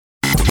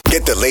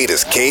Get the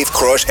latest Cave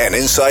Crush and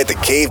Inside the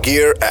Cave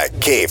gear at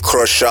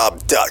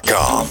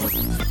cavecrushshop.com.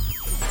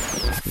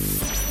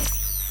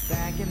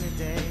 Back in the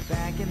day,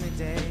 back in the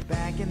day,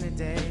 back in the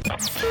day.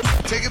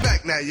 Take it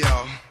back now,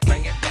 y'all.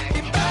 Bring it back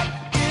in time.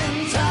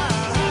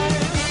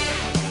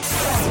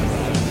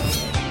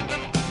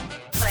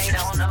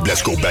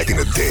 Let's go back in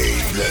the day.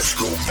 Let's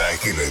go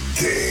back in the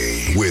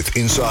day with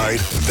Inside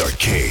the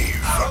Cave.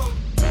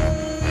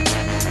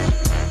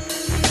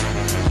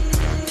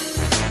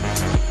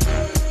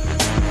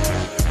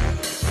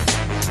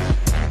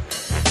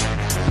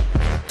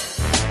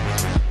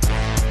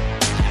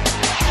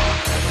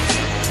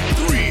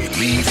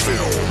 3D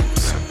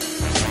Films.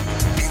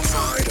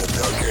 Inside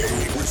the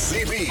Cave with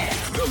CB,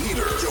 the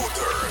leader, Joe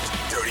Dirt,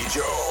 Dirty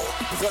Joe,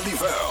 Valley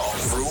Val,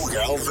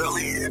 Frugal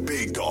Valley,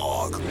 Big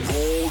Dog,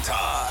 Roll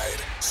Tide,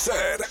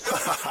 Said,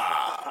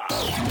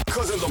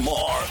 Cousin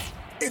Lamar,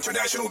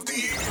 International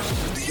D,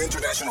 the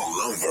International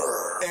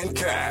Lover, and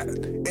Cat.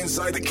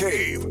 Inside the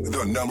Cave,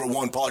 the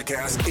 #1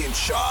 podcast in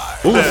Chi.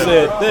 Who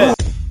said that?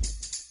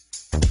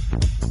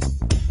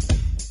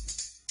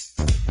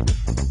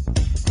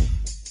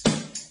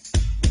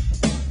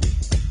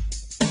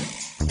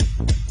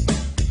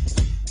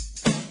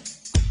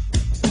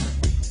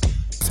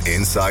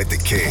 Inside the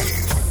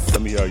Cave.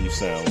 Let me hear you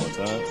sound one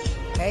time.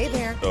 Hey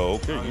there. Oh,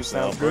 okay. You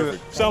sound good.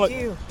 perfect. Thank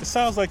you. It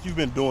sounds like you've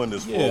been doing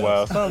this for a Yeah.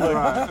 while. Sounds like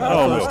I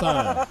don't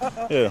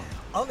know. Yeah,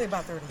 Only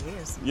about 30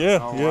 years. yeah,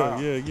 Oh, yeah, wow.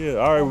 yeah.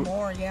 All Or right.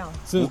 more, yeah.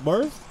 Since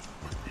birth?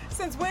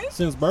 Since when?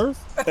 Since birth?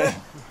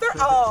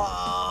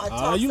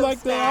 Talk you some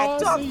like that? smack.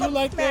 Talk See, you some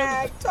like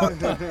that?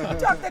 smack.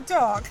 Talk the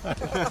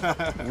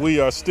talk. We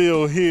are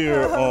still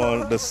here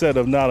on the set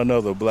of Not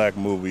Another Black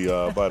Movie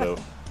by the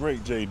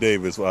great Jay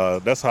Davis.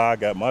 That's how I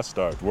got my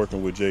start,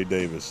 working with Jay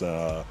Davis.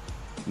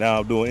 Now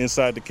I'm doing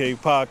Inside the Cave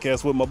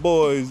podcast with my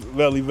boys,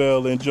 Valley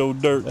Val and Joe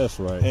Dirt. That's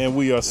right. And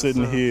we are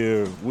sitting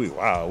here.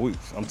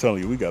 I'm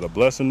telling you, we got a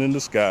blessing in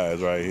disguise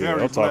right here.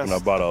 Very I'm talking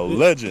blessed. about a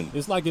legend.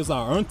 It's like it's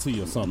our auntie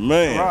or something.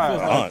 Man,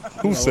 Right. aunt,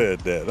 who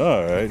said that?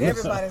 All right.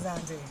 Everybody's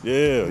auntie.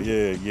 Yeah.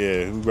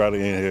 Who got it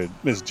in here?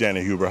 Miss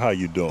Janet Huber, how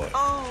you doing?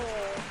 Oh,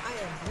 I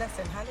am blessed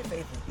and highly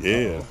favored.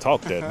 Yeah,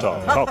 talk that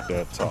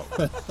talk.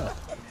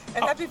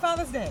 And happy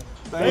Father's Day.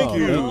 Thank Oh,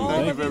 you. thank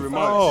Thank you you. very much.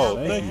 Oh,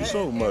 Thank thank you. you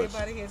so much.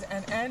 Everybody is,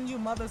 and you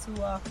mothers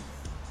who are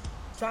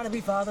trying to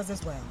be fathers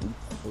as well.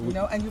 You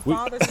know, and you We-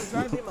 fathers who are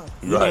trying to be mothers.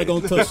 We're not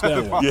going to touch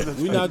that one. Yeah.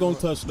 We're not going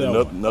to touch that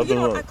one. You Nothing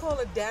know, I wrong. call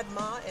it Dad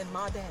Ma and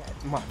Ma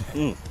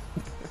Dad.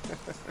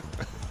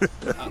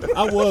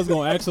 I was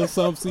going to ask her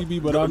something,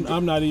 CB, but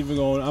I'm not even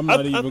going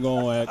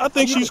to ask. I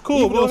think she's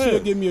cool. Even Go though she'll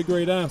ahead. give me a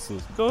great answer.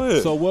 Go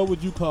ahead. So what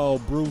would you call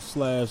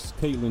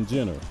Bruce/Caitlyn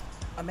Jenner?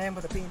 A man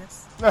with a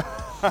penis.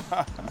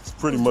 It's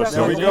pretty much Dressed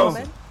we like a go.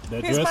 woman.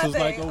 That Here's my dresses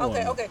thing. like a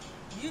woman. Okay.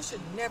 You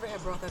should never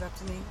have brought that up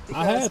to me.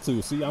 I had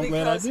to. See, I'm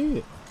glad I because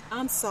did.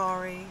 I'm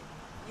sorry.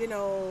 You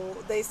know,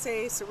 they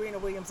say Serena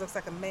Williams looks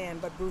like a man,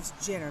 but Bruce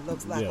Jenner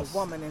looks like Yes. a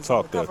woman. And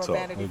Talk on the that cover of talk.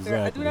 Vanity Fair. I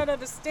do Exactly. not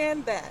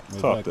understand that.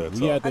 Talk that We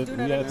talk. had I that, do we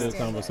not had that understand that.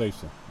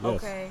 conversation. Yes.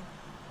 Okay.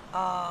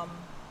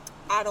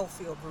 I don't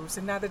feel Bruce,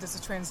 and neither does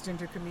the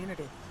transgender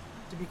community,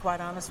 to be quite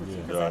honest with you,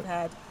 Yeah. because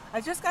Right.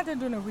 I just got done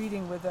doing a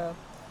reading with a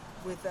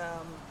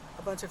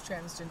bunch of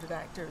transgendered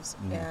actors,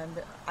 Mm-hmm.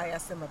 and I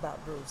asked them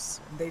about Bruce,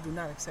 and they do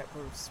not accept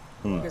Bruce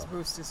because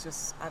Bruce is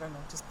just, I don't know,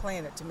 just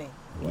playing it to me.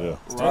 Yeah.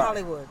 It's too Right.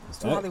 Hollywood. It's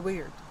too Right. Holly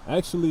weird.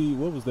 Actually,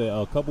 what was that?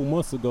 A couple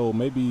months ago,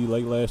 maybe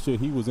late last year,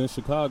 he was in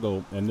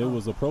Chicago, and there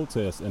was a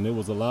protest, and there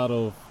was a lot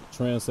of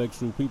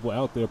transsexual people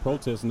out there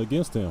protesting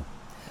against him.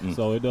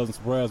 So it doesn't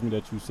surprise me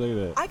that you say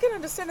that. I can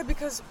understand it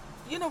because,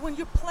 you know, when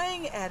you're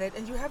playing at it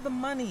and you have the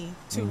money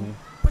to Mm-hmm.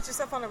 put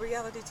yourself on a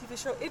reality TV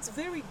show, it's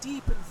very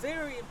deep and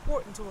very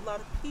important to a lot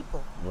of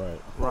people.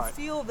 Right. Who Right.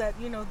 feel that,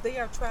 you know, they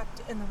are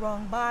trapped in the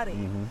wrong body.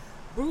 Mm-hmm.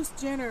 Bruce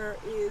Jenner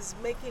is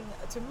making,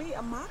 to me,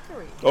 a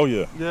mockery Oh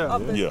yeah. Yeah.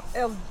 of the Yeah.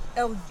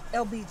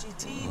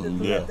 LBGT,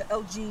 Yeah. the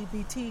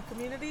LGBT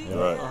community. Yeah.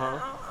 Right. And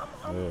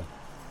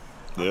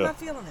I'm Yeah. not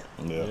feeling it.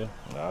 Yeah.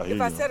 Nah, I hear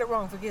If I you. said it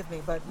wrong, forgive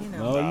me, but, you know.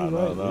 No,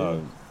 you're right. nah. Yeah.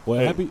 Well,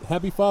 Hey.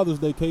 happy Father's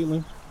Day,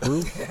 Caitlyn.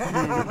 Bruce,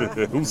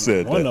 Who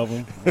said one that? of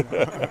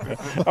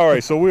them. All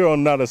right, so we're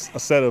on a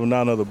set of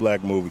Not Another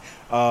Black Movie.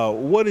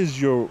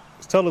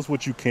 Tell us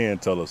what you can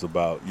tell us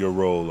about your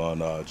role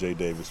on Jay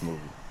Davis movie.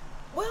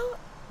 Well,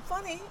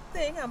 funny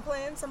thing, I'm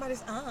playing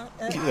somebody's aunt.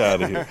 Get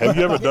out of here. Have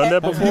you ever done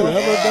that Have you before?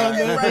 ever done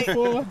that Right,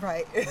 before?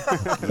 right.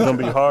 It's gonna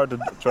be hard to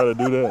try to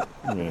do that.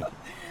 Yeah.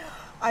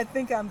 I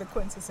think I'm the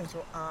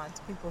quintessential aunt.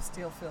 People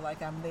still feel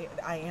like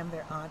I am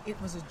their aunt.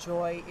 It was a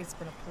joy. It's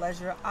been a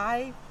pleasure.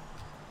 I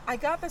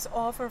got this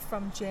offer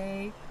from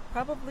Jay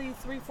probably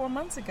 3-4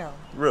 months ago.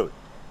 Really?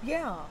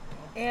 Yeah,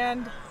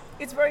 and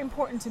it's very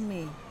important to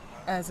me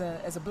as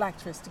a black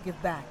actress to give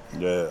back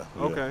Yeah.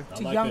 Okay. I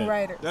to like young that.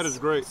 writers. That is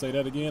great. Say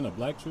that again, a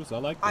black actress. I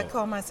like that. I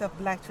call myself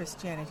Black Actress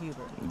Janet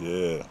Huber,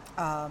 Yeah.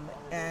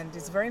 and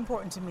it's very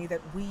important to me that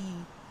we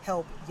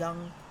help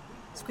young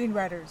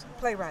screenwriters and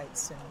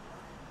playwrights and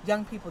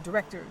young people,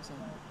 directors, and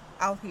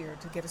out here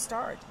to get a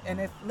start.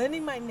 And if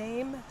lending my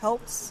name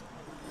helps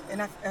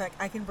and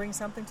I can bring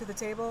something to the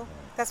table.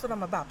 That's what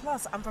I'm about.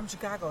 Plus, I'm from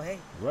Chicago. Hey,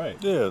 Right.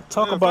 Yeah,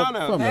 talk Yeah, about find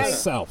out. From the Hey.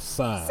 South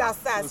Side.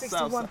 South Side, The South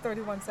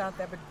 6131 South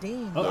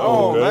Aberdeen.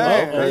 Oh, Okay.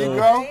 man. There you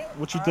go.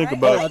 what you All think right.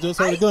 about I just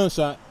heard a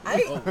gunshot.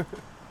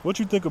 what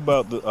you think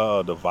about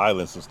the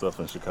violence and stuff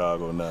in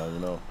Chicago now. You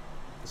know,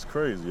 it's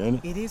crazy,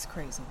 ain't it? It is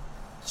crazy.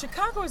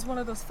 Chicago is one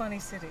of those funny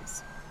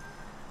cities.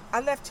 I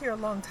left here a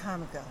long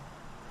time ago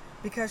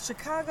because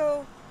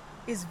Chicago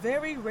is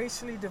very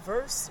racially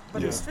diverse,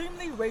 but Yeah.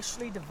 extremely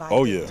racially divided.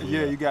 Oh yeah,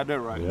 Yeah, you got that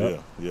right. Yeah.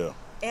 yeah.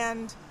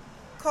 And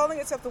calling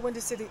itself the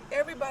Windy City,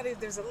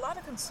 there's a lot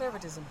of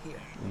conservatism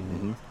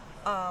here.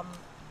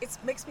 It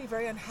makes me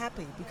very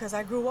unhappy because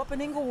I grew up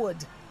in Inglewood.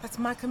 That's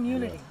my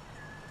community.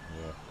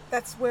 Yeah.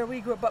 That's where we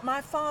grew up. But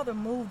my father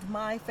moved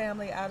my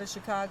family out of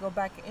Chicago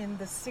back in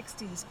the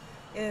 60s,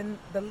 in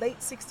the late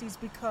 60s,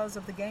 because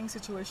of the gang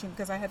situation,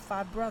 because I had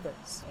 5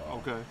 brothers.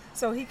 Okay.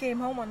 So he came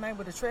home one night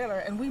with a trailer,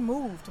 and we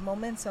moved to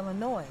Momence,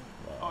 Illinois.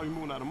 Oh, you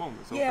moving out of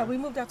Moments. Okay. Yeah, we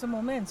moved out to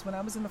Momence when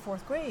I was in the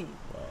 4th grade.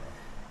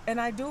 And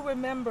I do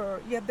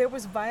remember, there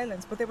was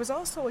violence, but there was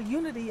also a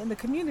unity in the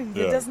community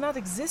that Yeah. does not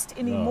exist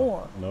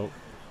anymore. Nope.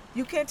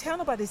 You can't tell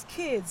nobody's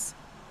kids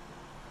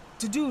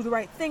to do the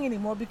right thing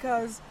anymore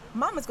because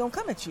mama's going to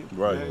come at you.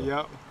 Right. Yeah,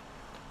 yep.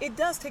 It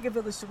does take a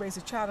village to raise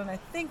a child, and I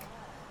think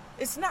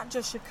it's not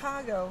just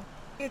Chicago.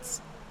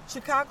 It's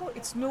Chicago,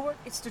 it's Newark,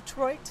 it's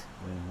Detroit.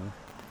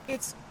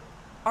 It's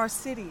our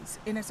cities,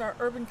 and it's our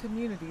urban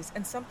communities,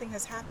 and something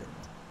has happened.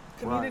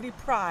 Community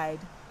pride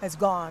has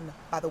gone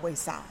by the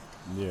wayside.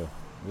 Yeah.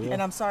 Yeah.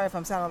 And I'm sorry if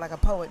I'm sounding like a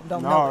poet and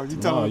don't No, know it. you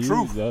telling the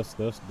truth. That's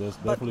But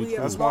definitely we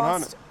true. have That's 100.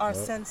 lost our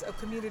sense of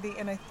community,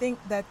 and I think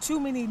that too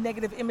many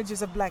negative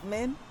images of black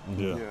men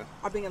Yeah. Yeah.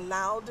 are being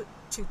allowed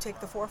to take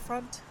the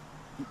forefront.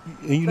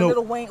 And you The know,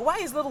 Little Wayne, why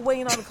is Little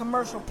Wayne on a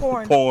commercial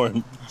pouring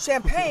porn.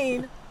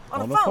 champagne on,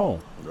 on a the phone?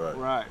 phone. Right.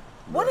 Right.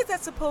 What is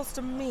that supposed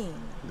to mean?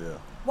 Yeah.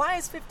 Why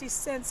is 50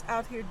 Cent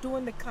out here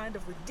doing the kind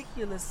of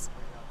ridiculous?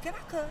 Can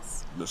I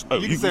cuss?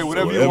 You can say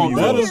whatever you want,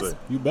 Better. Say.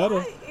 You better.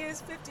 Why is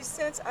 50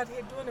 Cent out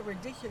here doing the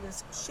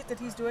ridiculous shit that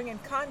he's doing,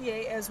 and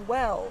Kanye as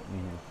well,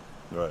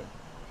 Right.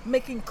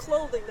 making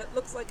clothing that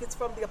looks like it's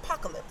from the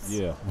apocalypse?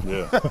 Yeah.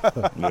 Yeah.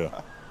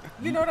 Yeah.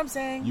 You know what I'm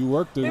saying? You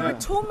worked it. There are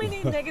too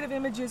many negative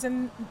images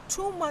and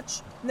too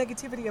much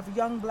negativity of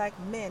young black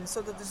men,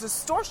 so that the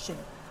distortion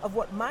of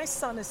what my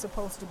son is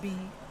supposed to be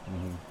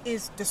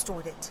is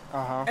distorted.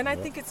 Uh-huh. And I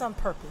think it's on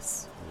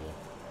purpose.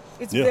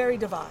 It's Yeah. very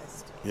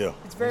devised. Yeah.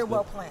 It's very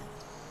well planned.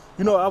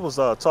 You know, I was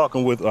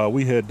talking with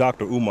we had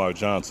Dr. Umar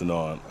Johnson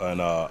on,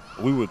 and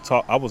we would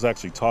talk. I was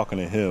actually talking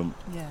to him,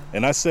 Yeah.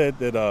 and I said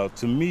that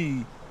to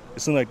me,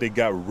 it seemed like they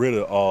got rid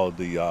of all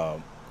the.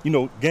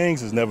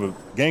 Gangs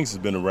has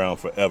been around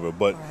forever,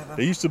 but Forever.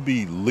 there used to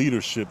be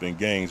leadership in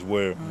gangs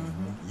where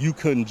you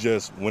couldn't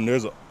just, when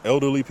there's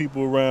elderly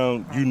people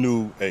around, you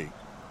knew, hey,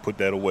 put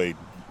that away,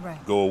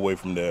 Right. go away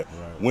from there.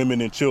 Right.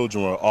 Women and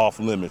children are off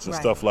limits and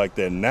Right. stuff like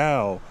that.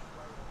 Now,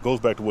 goes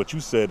back to what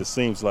you said. It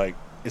seems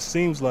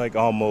like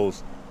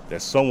almost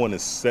that someone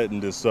is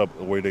setting this up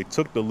where they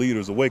took the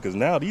leaders away, because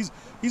now these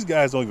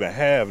guys don't even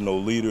have no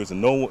leaders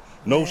and no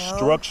Well,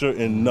 structure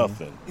in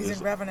nothing. Isn't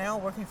It's- Reverend Al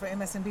working for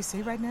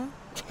MSNBC right now?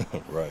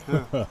 right?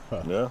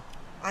 Yeah.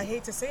 I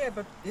hate to say it,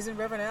 but isn't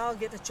Reverend Al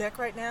getting a check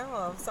right now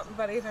of something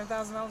about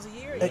 $800,000 a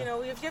year? You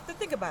know, if you have to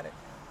think about it,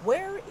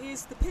 where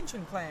is the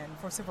pension plan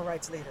for civil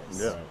rights leaders?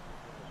 Yeah.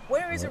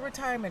 Where is a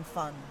retirement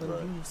fund when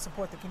Right. you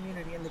support the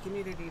community and the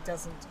community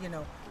doesn't,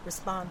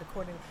 respond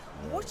accordingly?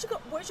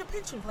 Where's your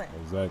pension plan?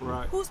 Exactly.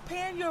 Right. Who's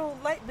paying your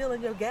light bill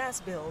and your gas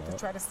bill to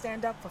try to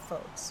stand up for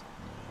folks?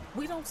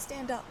 We don't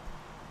stand up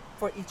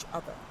for each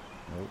other.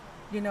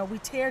 Nope. We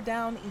tear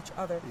down each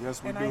other.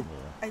 Yes, we and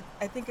do.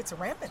 I think it's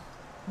rampant.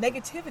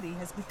 Negativity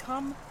has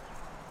become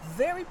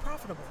very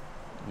profitable.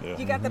 Yeah.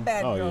 You got the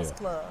Bad Oh, Girls yeah.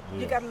 Club.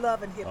 You Yeah. got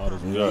Love and Hip All Hop.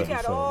 those You reality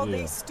got shows, all yeah.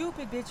 these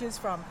stupid bitches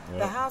from Yeah.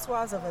 the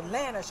Housewives of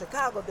Atlanta,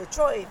 Chicago,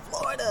 Detroit,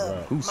 Florida,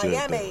 Right. Who said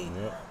Miami,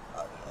 Yep.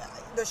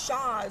 the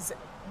Shaws.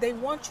 They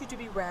want you to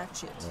be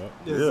ratchet.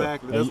 Yep.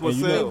 Exactly. That's And- what and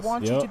you They know- sells.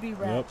 want you Yep, to be yep.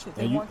 ratchet.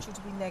 They And you- want you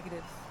to be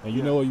negative. And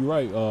you know what, you're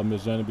right,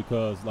 Miss Jenny,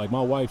 because like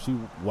my wife, she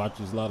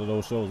watches a lot of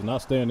those shows, and I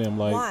stand there and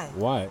I'm like,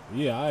 Why?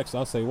 Yeah, I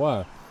say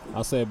why.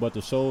 I said, but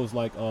the shows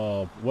like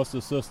what's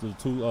the sister, the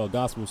two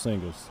gospel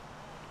singers,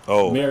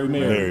 Oh,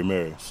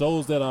 Mary.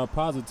 Shows that are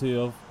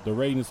positive, the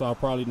ratings are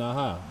probably not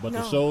high. But the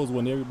No. shows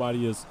when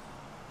everybody is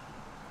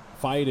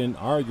fighting,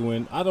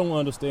 arguing, I don't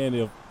understand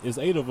if it's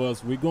 8 of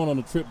us, we're going on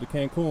a trip to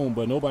Cancun,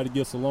 but nobody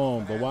gets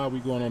along. But why are we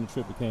going on a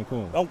trip to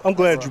Cancun? I'm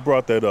glad you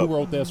brought that Who up.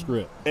 wrote that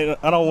script? And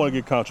I don't want to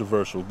get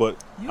controversial, but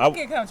You I, can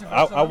get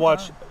controversial, I I'm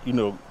watch.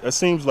 fine. It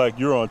seems like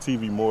you're on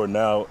TV more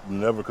now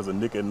than ever because of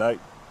Nick at Night.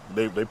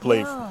 They play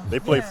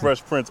Yeah.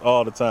 Fresh Prince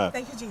all the time.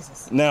 Thank you,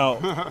 Jesus. Now,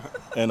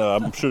 and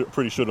I'm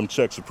pretty sure them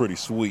checks are pretty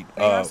sweet.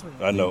 They are sweet.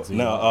 I know. Easy.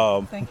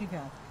 Now, Thank you,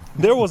 God.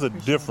 there was a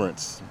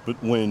difference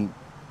when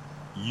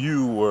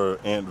you were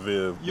Aunt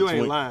Viv. You ain't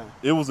between- lying.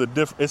 It was a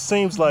different. It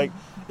seems like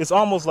it's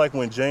almost like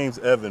when James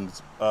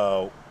Evans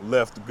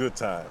left Good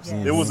Times.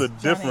 Yes. It was a John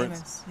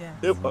difference.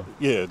 Amos,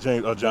 yeah.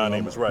 John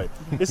Amos, right.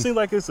 It seems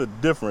like it's a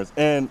difference,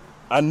 and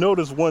I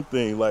noticed one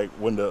thing, like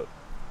when the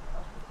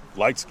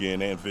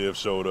light-skinned Aunt Viv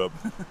showed up,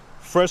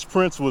 Fresh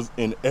Prince was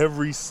in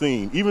every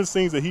scene, even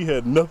scenes that he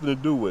had nothing to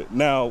do with.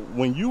 Now,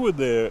 when you were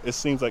there, it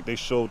seems like they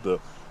showed the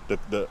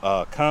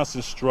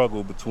constant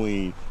struggle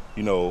between,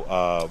 you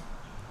know,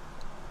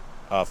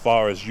 as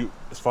far as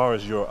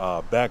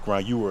your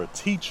background, you were a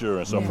teacher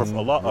and so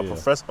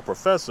a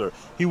professor.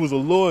 He was a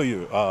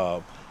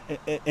lawyer,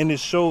 and it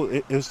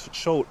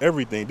showed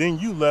everything. Then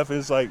you left, and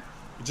it's like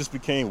it just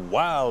became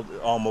wild,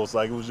 almost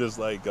like it was just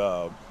like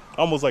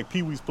almost like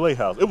Pee-wee's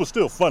Playhouse. It was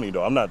still funny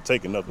though. I'm not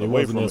taking nothing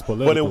away from it,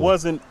 but it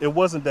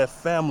wasn't that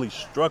family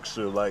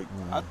structure. Like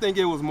I think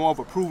it was more of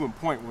a proven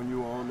point when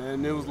you were on there,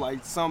 and it was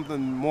like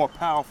something more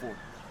powerful.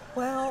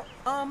 Well,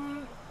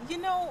 you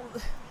know,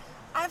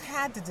 I've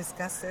had to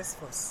discuss this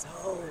for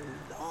so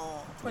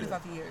long,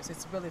 25 years.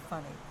 It's really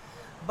funny.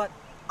 But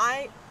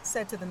I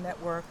said to the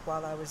network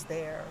while I was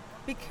there,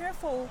 be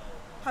careful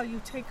how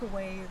you take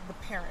away the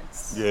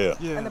parents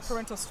and the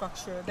parental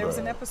structure. There was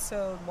an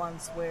episode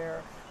once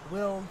where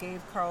Will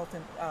gave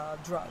Carlton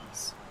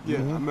drugs. Yeah,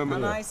 I remember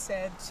and that. I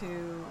said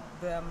to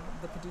them,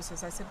 the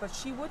producers, I said, but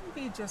she wouldn't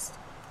be just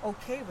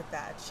okay with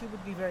that. She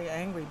would be very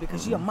angry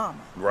because you're a mama.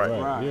 right.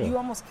 Yeah. You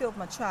almost killed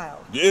my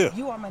child. Yeah.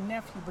 You are my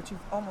nephew, but you've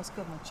almost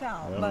killed my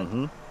child.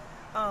 Yeah.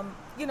 But,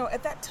 you know,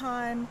 at that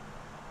time,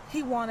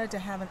 he wanted to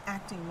have an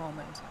acting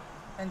moment.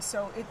 And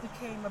so it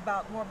became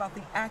more about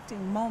the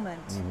acting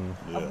moment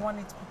of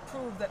wanting to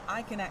prove that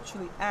I can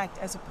actually act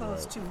as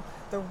opposed to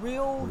the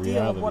real deal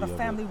of what a Reality of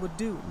family it. would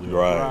do.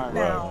 Right.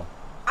 Now,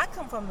 I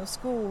come from the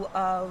school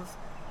of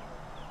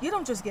you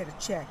don't just get a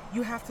check.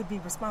 You have to be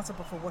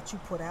responsible for what you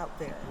put out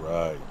there.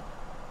 Right.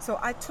 So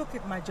I took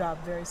my job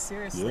very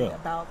seriously Yeah.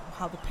 about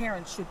how the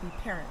parents should be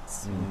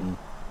parents.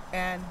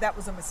 And that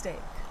was a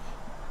mistake.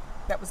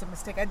 That was a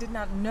mistake. I did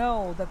not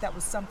know that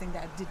was something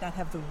that I did not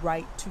have the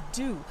right to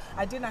do.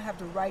 I did not have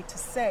the right to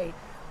say,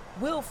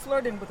 Will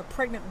flirting with a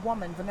pregnant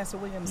woman, Vanessa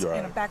Williams,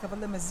 in the back of a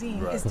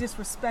limousine is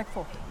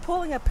disrespectful.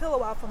 Pulling a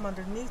pillow out from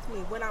underneath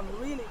me when I'm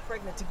really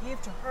pregnant to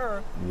give to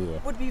her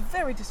would be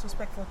very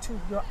disrespectful to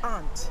your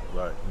aunt.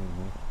 Right.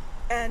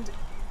 And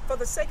for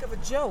the sake of a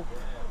joke,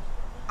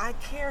 I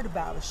cared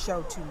about a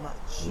show too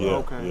much. Yeah.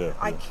 Okay. Yeah.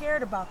 I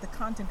cared about the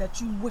content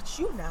which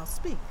you now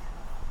speak.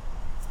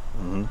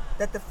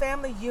 That the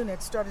family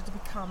unit started to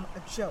become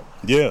a joke.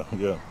 Yeah.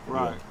 Yeah.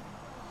 Right.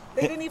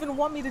 They didn't even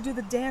want me to do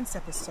the dance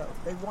episode.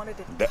 They wanted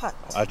it That- cut.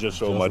 I just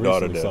showed Just my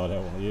daughter recently that. saw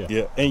that one. Yeah.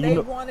 Yeah. And They you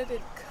know. wanted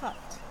it cut.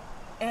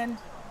 And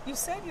you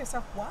say to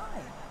yourself,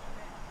 why?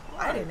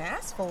 I didn't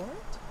ask for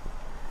it.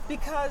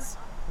 Because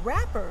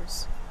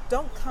rappers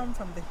don't come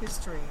from the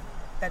history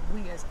that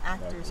we as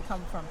actors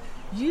come from.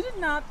 You did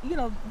not, you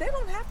know, they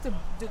don't have to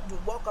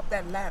walk up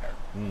that ladder.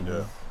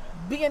 Yeah.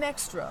 Be an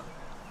extra.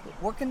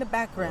 Work in the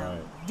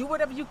background. Do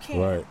whatever you can.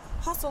 Right.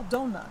 Hustle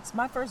donuts.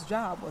 My first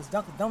job was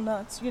Dunkin'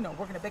 Donuts, you know,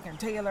 working at Baker and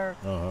Taylor,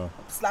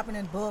 slapping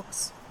in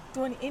books,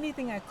 doing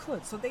anything I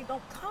could. So they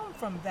don't come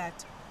from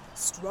that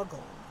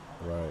struggle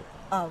Right.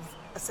 of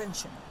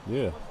ascension.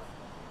 Yeah.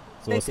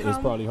 So They it's come,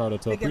 probably harder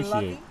to they get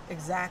appreciate. lucky.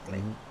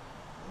 Exactly.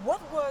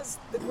 What was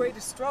the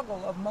greatest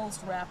struggle of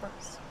most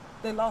rappers?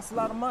 They lost a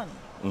lot of money.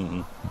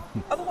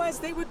 Otherwise,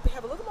 they would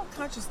have a little more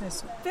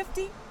consciousness.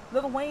 50,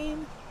 Lil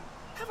Wayne,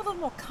 have a little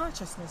more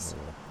consciousness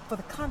for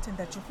the content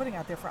that you're putting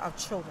out there for our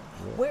children.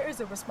 Where is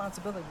the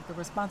responsibility? The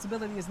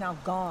responsibility is now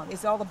gone.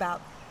 It's all about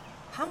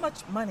how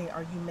much money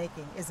are you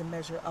making is a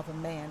measure of a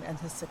man and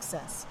his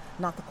success,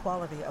 not the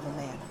quality of a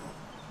man.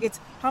 It's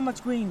how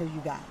much green do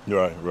you got?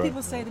 Right. Right.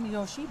 People say to me,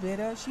 oh, she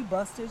bitter, she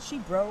busted, she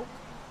broke,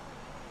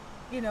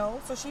 you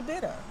know, so she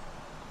bitter.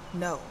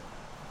 No.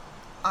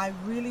 I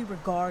really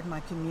regard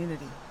my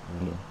community.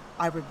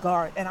 I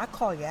regard, and I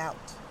call you out.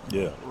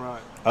 Yeah.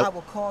 Right. I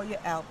will call you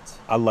out.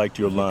 I liked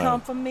your If you line.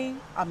 come for me,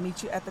 I'll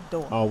meet you at the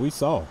door. Oh, we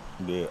saw.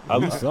 Yeah.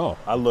 We saw.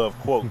 I love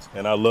quotes,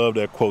 and I love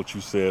that quote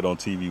you said on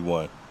TV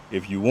One.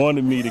 If you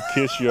wanted me to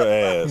kiss your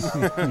ass,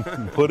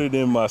 put it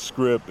in my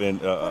script and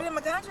Put it in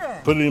my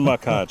contract. put it in my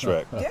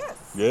contract.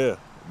 Yes. Yeah,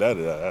 that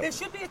There is.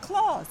 should be a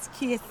clause,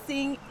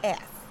 kissing ass.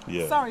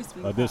 Yeah. Sorry,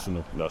 sweetheart.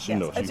 Additional. No, she Yes,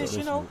 knows. She knows.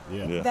 additional,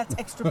 Yeah. that's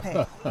extra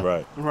pay,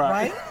 Right.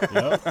 Right.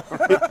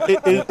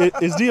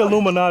 right? Is the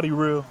Illuminati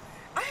real?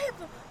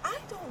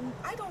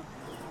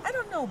 I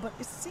don't know, but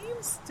it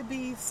seems to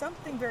be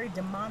something very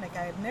demonic.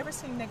 I have never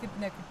seen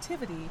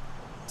negativity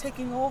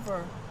taking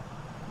over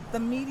the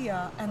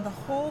media and the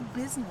whole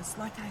business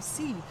like I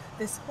see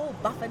this whole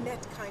Baphomet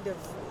kind of.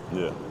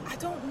 Yeah. I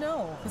don't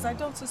know because I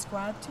don't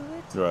subscribe to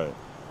it. Right.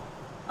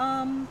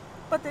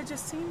 But there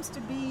just seems to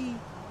be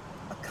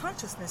a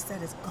consciousness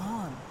that is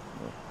gone.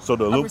 So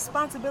the A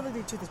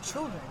responsibility to the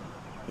children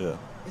yeah.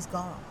 is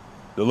gone.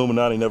 The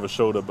Illuminati never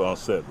showed up on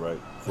set, right?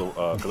 So,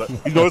 'cause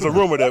you know, it's a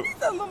rumor that What's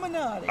the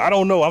Illuminati? I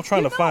don't know. I'm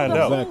trying You to find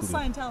know out. the whole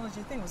Exactly.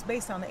 Scientology thing was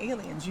based on the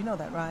aliens. You know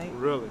that, right?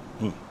 Really.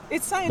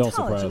 It's Don't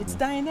surprise Scientology. It's me.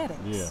 Dianetics.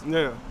 Yeah.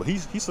 Yeah. But he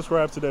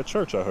subscribed to that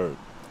church. I heard.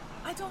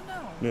 I don't know.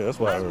 Yeah, that's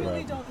what I I heard.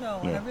 really don't know.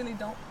 And Yeah. I really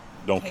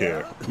Don't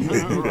care.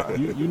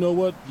 You know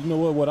what?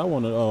 What I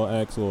want to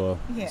ask or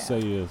Yeah. say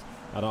is,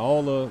 Out of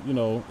all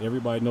the,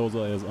 everybody knows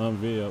her as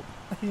Unveiled.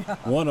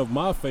 One of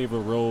my favorite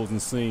roles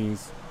and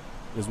scenes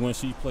is when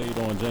she played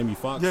on Jamie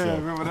Foxx Yeah, show.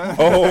 remember that?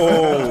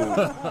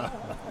 Oh,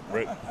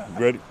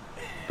 ready?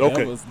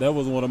 Okay. That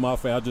was one of my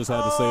favorite. I just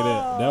had to say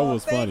that. That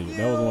was thank funny. you.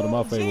 That was one of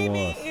my favorite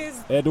Jamie ones.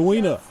 is-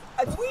 Edwina.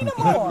 Edwina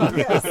Moore,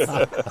 yes.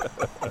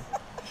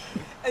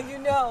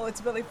 And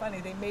it's really funny.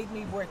 They made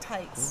me wear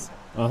tights.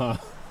 Uh-huh.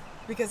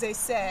 Because they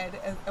said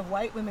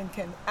white women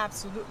can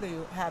absolutely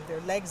have their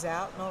legs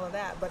out and all of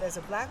that, but as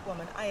a black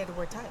woman, I had to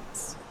wear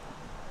tights.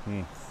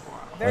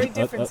 Very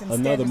different in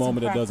Another standards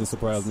moment and that doesn't practices.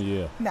 surprise me,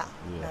 yeah. No,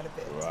 Yeah. not a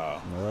bit.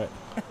 Wow. All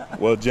right.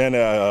 Well,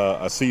 Janet,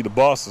 I see the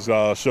bosses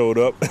showed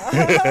up.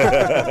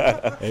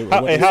 Hey,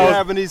 How- what- hey, Do you how-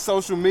 have any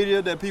social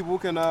media that people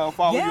can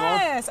follow you on?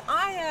 Yes,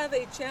 I have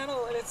a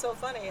channel, and it's so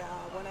funny.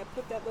 When I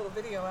put that little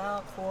video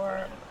out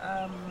for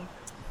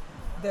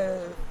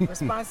the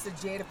response to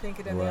Jada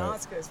Pinkett and Right. the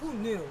Oscars, who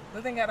knew?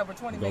 The thing got over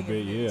 20 Go million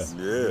big, yeah. views.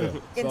 Yeah.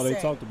 That's all they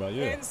talked about,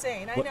 yeah.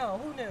 Insane. I But- know.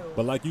 Who knew?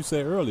 But like you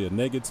said earlier,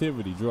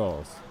 negativity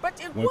draws. But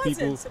it When wasn't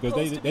people, supposed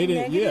they to be didn't,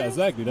 negative. yeah,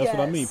 exactly. That's what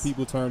I mean. Yes.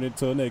 People turned it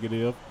to a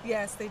negative.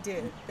 Yes, they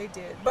did. They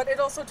did. But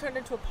it also turned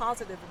into a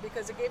positive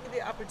because it gave me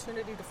the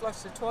opportunity to flush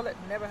the toilet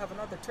and never have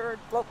another turd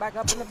float back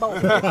up in the bowl.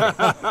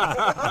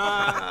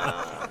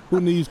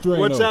 Who needs Drano?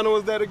 What channel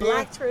was that again?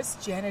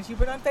 Blacktress Janet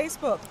Hubert on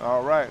Facebook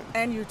All right.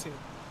 and YouTube.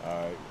 All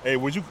right. Hey,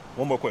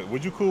 one more question.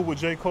 Would you cool with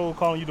J. Cole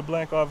calling you the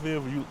Black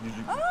Arviv? You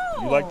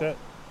like that?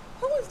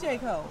 Who is J.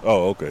 Cole?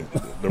 Oh, okay.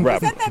 The Is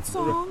rapper. that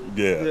song?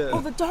 Yeah. Yeah.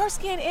 Oh, the dark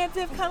skinned Aunt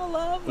kind of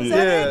love? Was Yeah,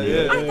 that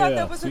it? yeah. I thought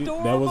that was See,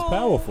 adorable. That was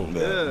powerful. Yeah.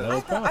 That was I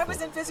thought I powerful.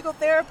 was in physical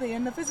therapy,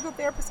 and the physical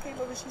therapist came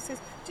over. She says,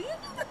 "Do you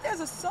know that there's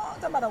a song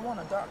talking about I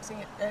want a dark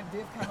skinned Aunt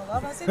Viv kind of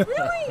love?" I said,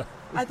 "Really?"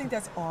 I think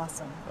that's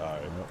awesome. All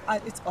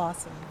right. It's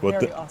awesome. But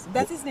Very the- awesome.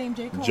 That's his name,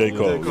 J. Cole. J.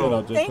 Cole. Yeah, shout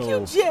out J. Thank Cole.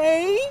 you,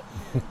 Jay.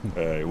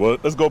 All right. Well,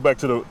 let's go back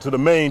to the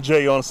main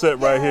Jay on set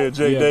right here,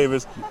 Jay Yeah.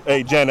 Davis.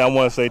 Hey, Janet, I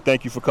want to say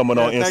thank you for coming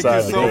on thank Inside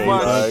you the so Game.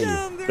 much. All right.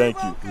 Welcome, very Thank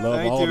you. welcome. Love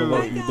Thank all the you.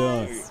 work you've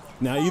done.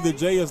 Now, either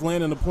Jay is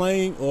landing the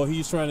plane or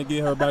he's trying to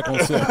get her back on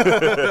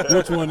set.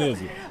 Which one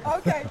is it?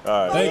 Okay.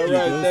 All right. Thank you.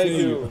 right, Good thank seeing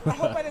you. I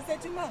hope I didn't say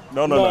too much.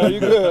 No. You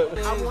good.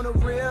 I want a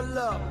real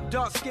love,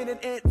 dark skin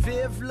and Aunt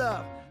Viv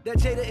love. That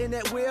Jada and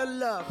that real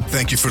love.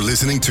 Thank you for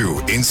listening to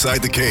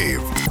Inside the Cave.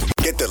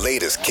 Get the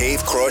latest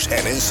Cave Crush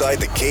and Inside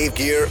the Cave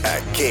gear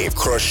at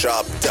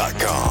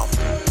cavecrushshop.com.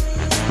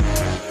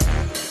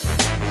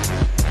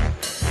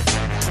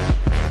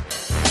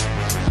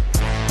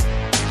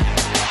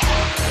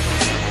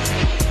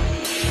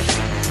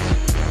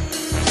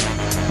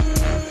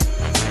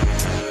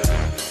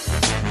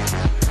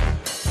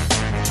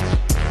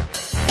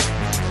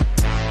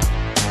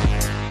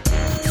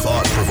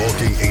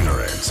 Thought-provoking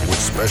ignorance with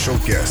special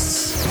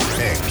guests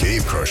and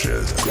cave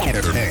crushers.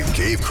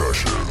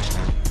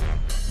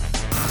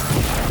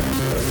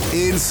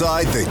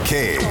 Inside the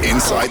Cave.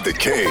 Inside the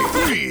Cave.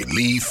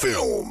 Lee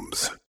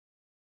Films.